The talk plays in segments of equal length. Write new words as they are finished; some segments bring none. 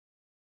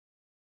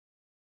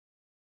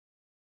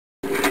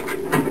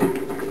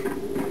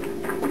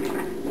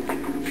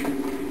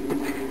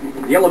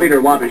The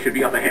elevator lobby should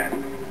be up ahead.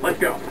 Let's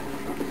go.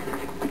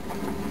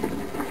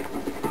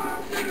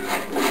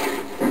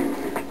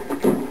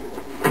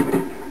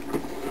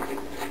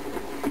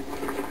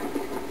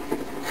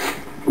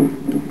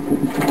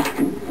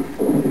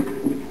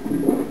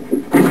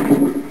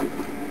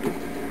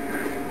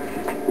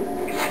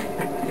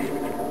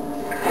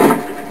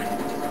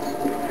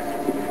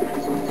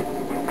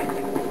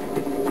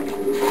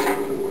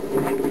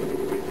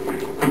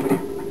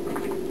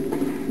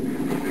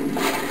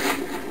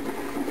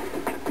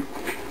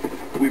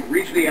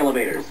 The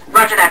elevators.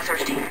 Roger that,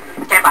 search team.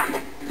 Stand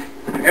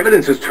by.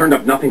 Evidence has turned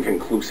up nothing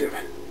conclusive.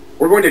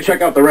 We're going to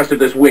check out the rest of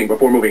this wing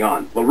before moving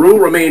on. LaRue,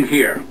 remain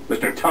here.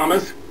 Mr.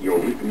 Thomas, you're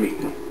with me.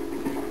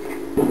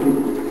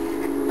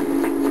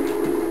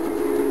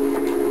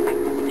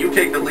 You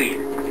take the lead.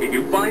 If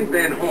you find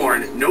Van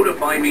Horn,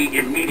 notify me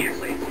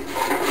immediately.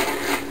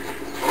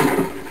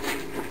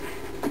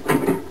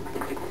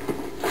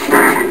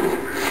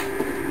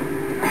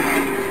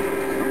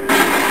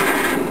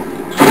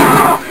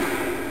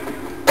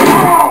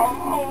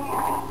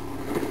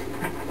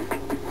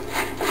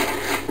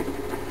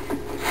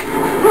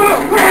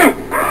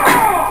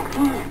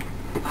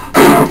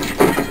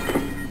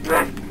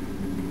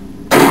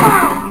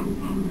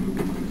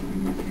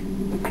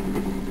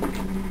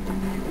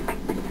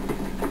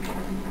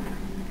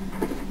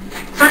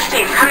 Search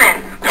team, come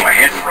in. Go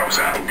ahead,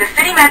 Rosa. The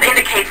city map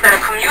indicates that a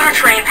commuter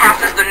train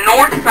passes the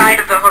north side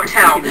of the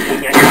hotel.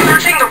 You're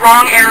searching the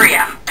wrong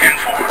area.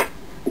 10-4.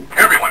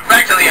 Everyone,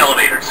 back to the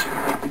elevators.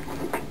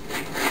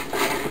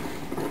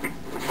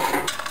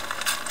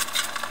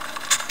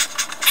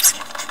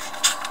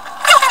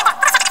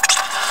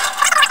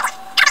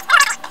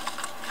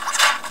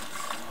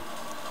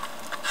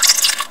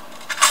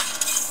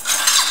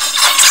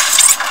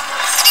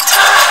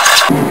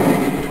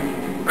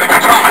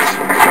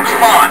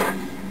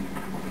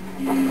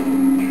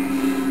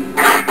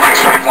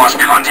 Lost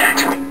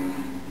contact.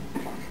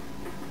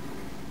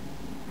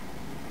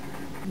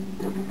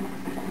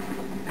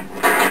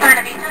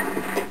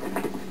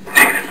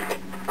 Negative.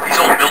 These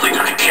old buildings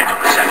are jammed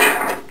with reception.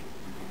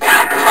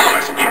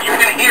 Thomas, if you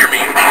can hear me,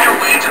 make your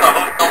way to the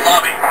hotel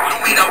lobby.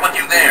 We'll meet up with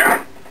you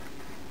there.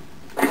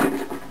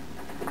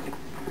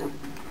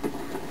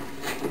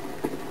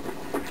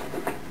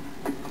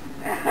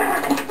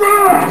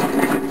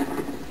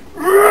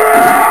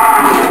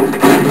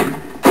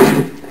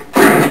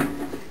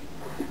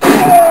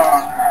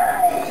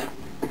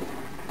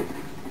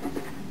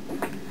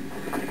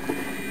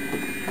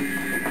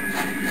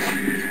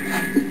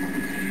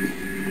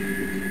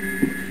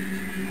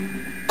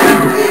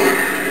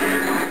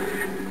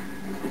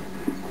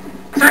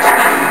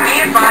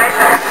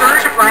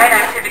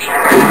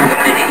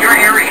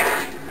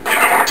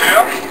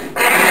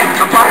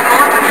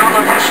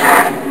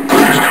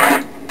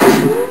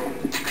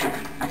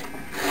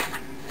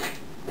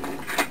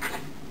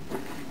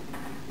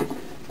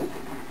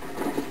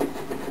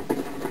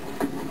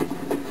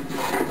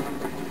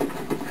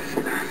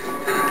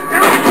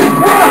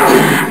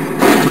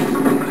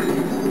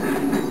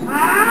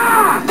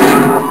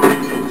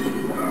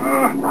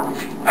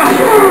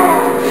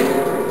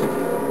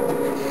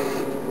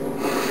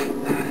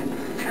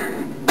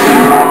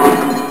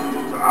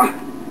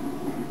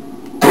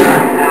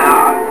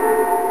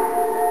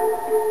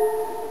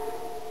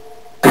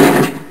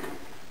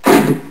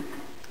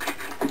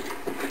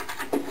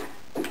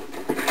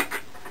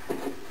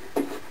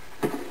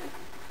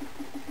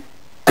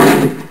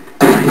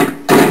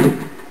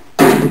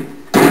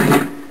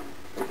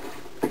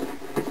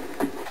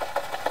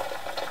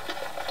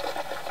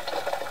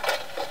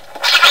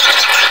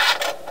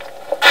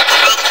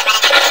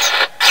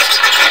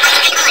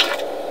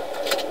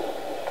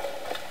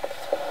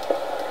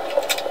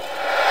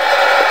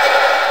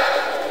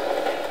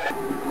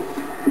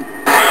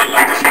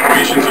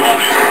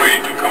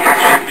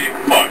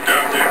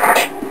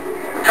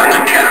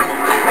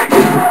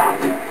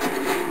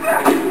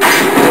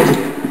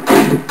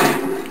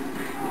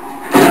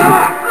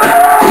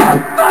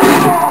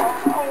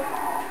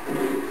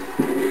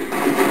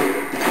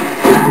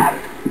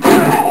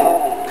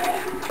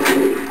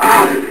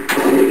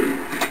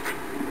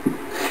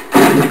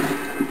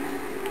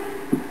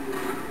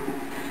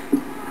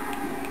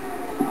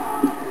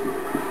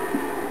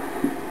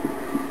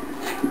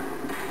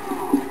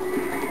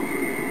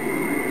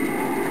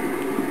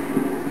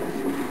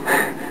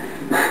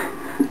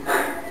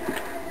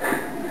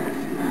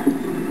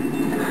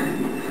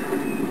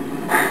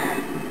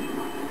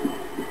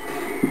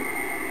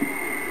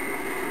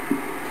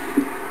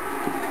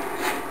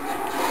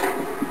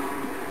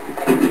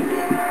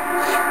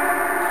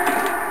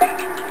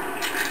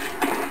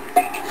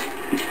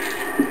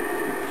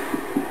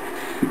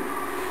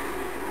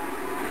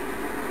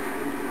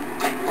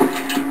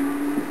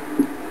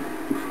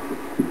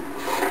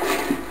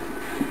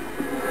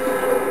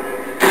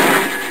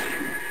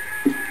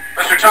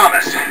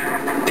 Thomas.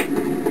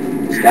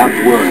 Stop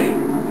worrying.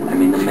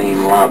 I'm in the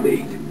main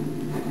lobby.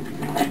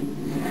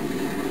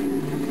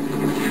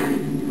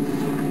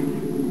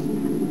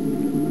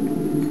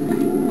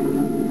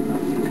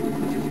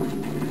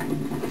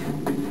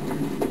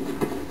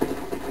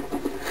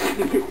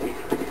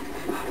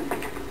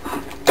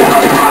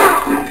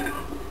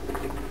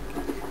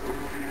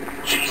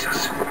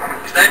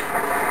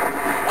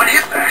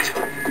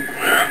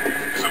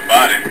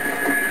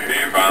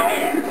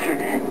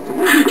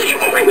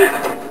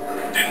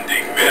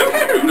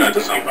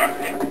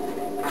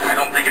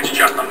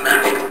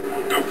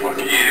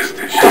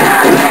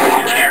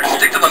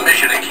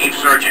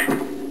 searching.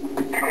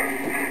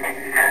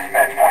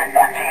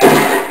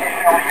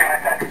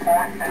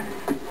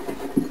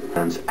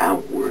 Runs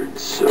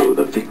outwards, so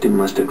the victim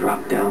must have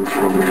dropped down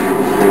from the...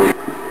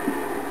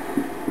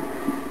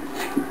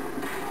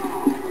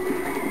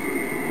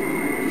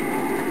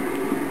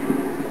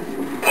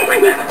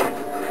 Moving then.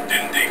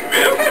 Didn't think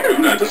Viv would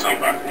do that to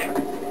somebody.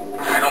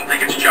 I don't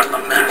think it's just a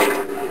map.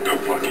 The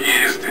fuck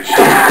is this shit?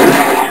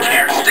 Who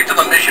cares? Stick to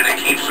the mission and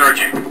keep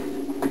searching.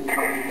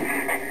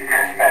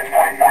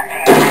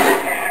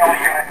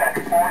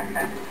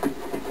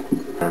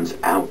 Runs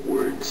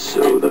outwards,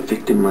 so the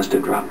victim must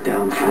have dropped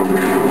down from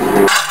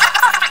the...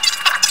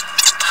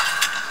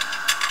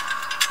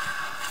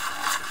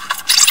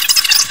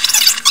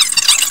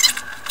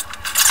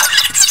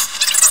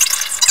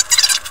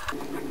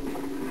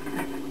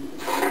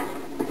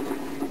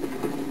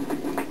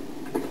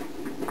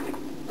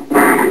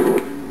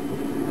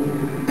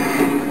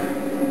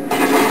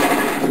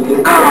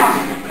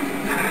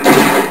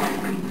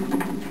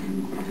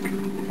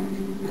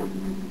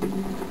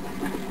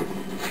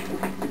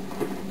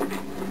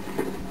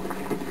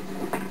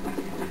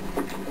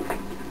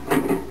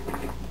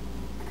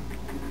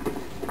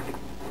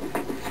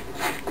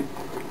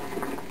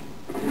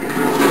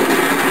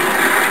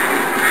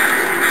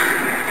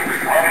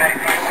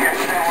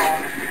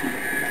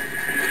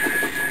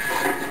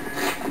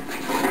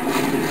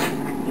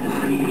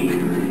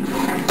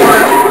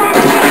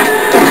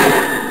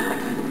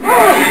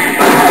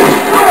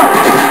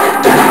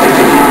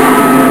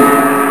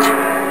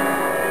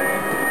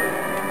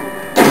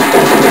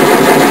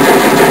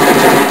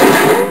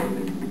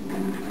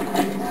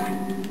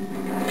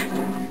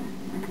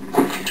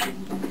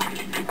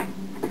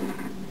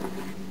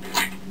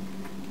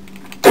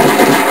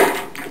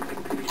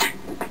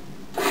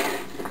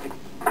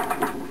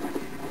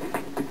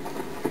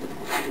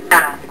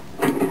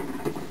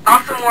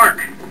 Awesome work.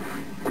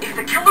 If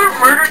the killer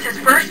murders his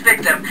first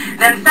victim,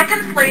 then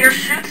seconds later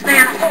shoots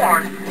Van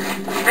Horn,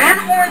 Van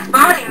Horn's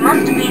body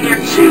must be near...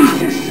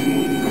 Jesus!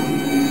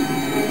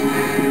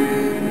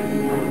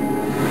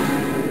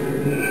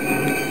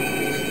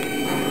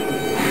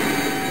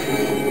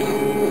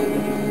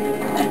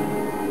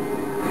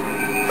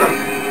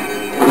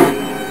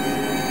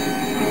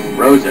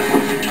 Rosa,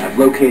 I've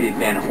located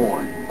Van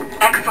Horn.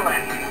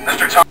 Excellent.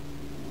 Mr. Thomas.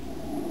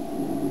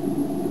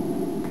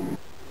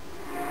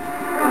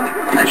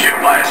 That should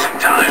buy us some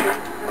time.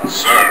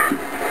 Sir,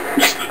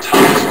 Mr.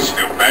 Thomas is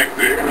still back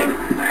there.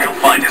 He'll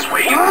find his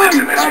way. He lives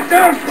in this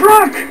hotel.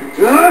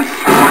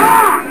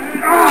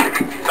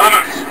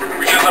 Thomas,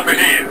 reaches up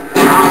ahead.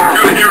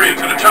 Secure the area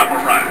to the chopper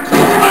rise.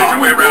 Find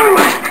your way around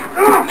the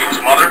lake.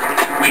 News, Mother.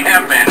 We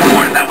have Van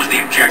Horn. That was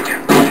the objective.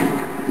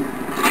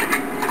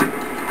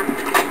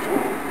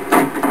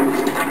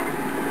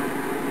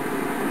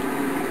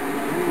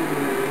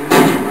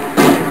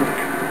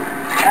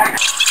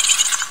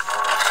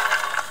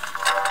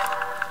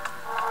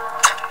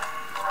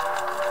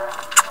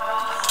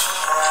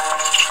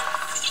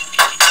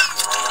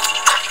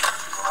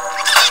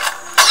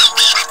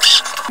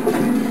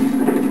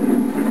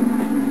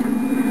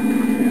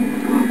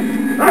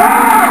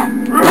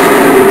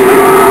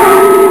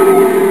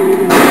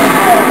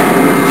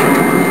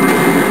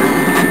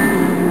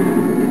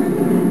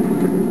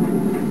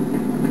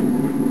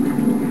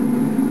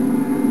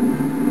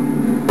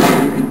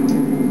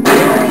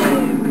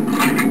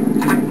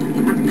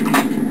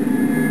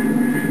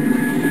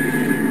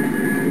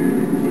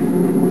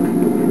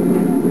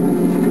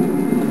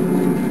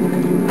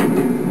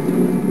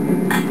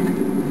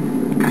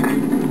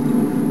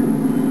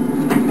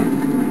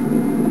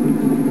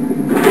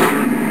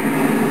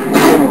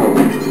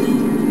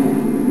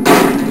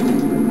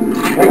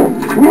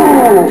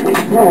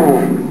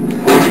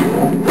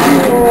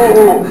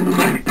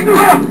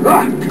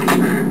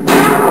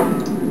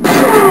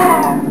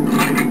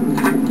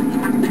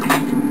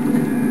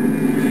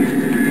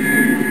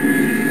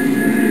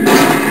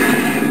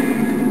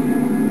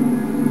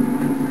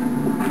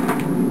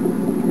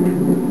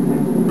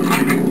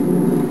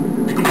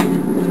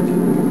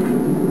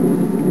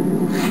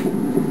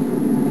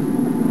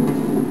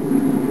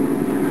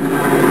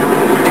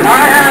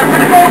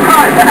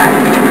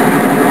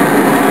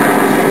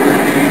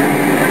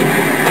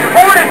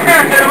 Report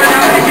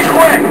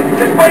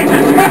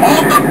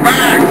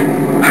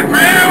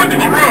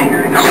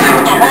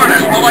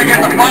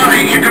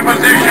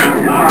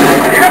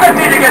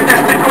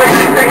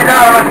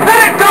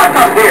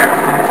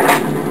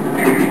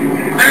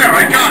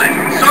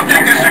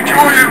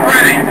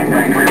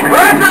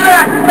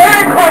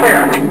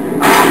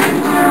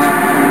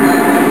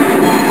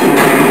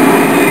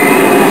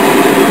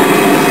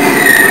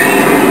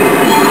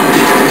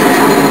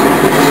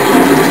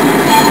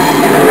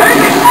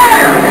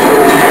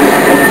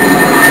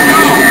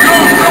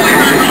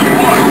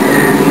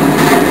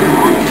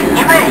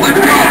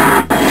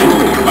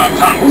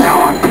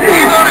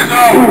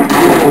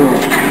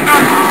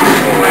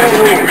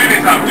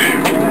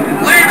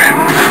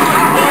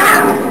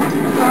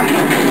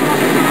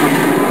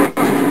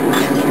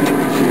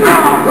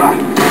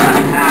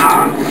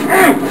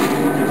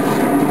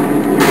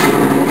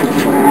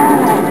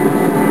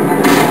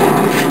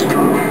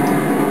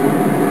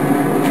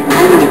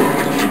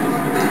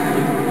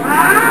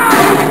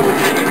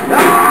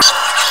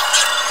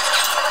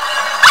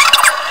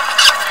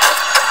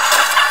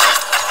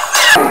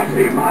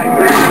See my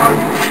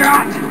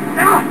shot!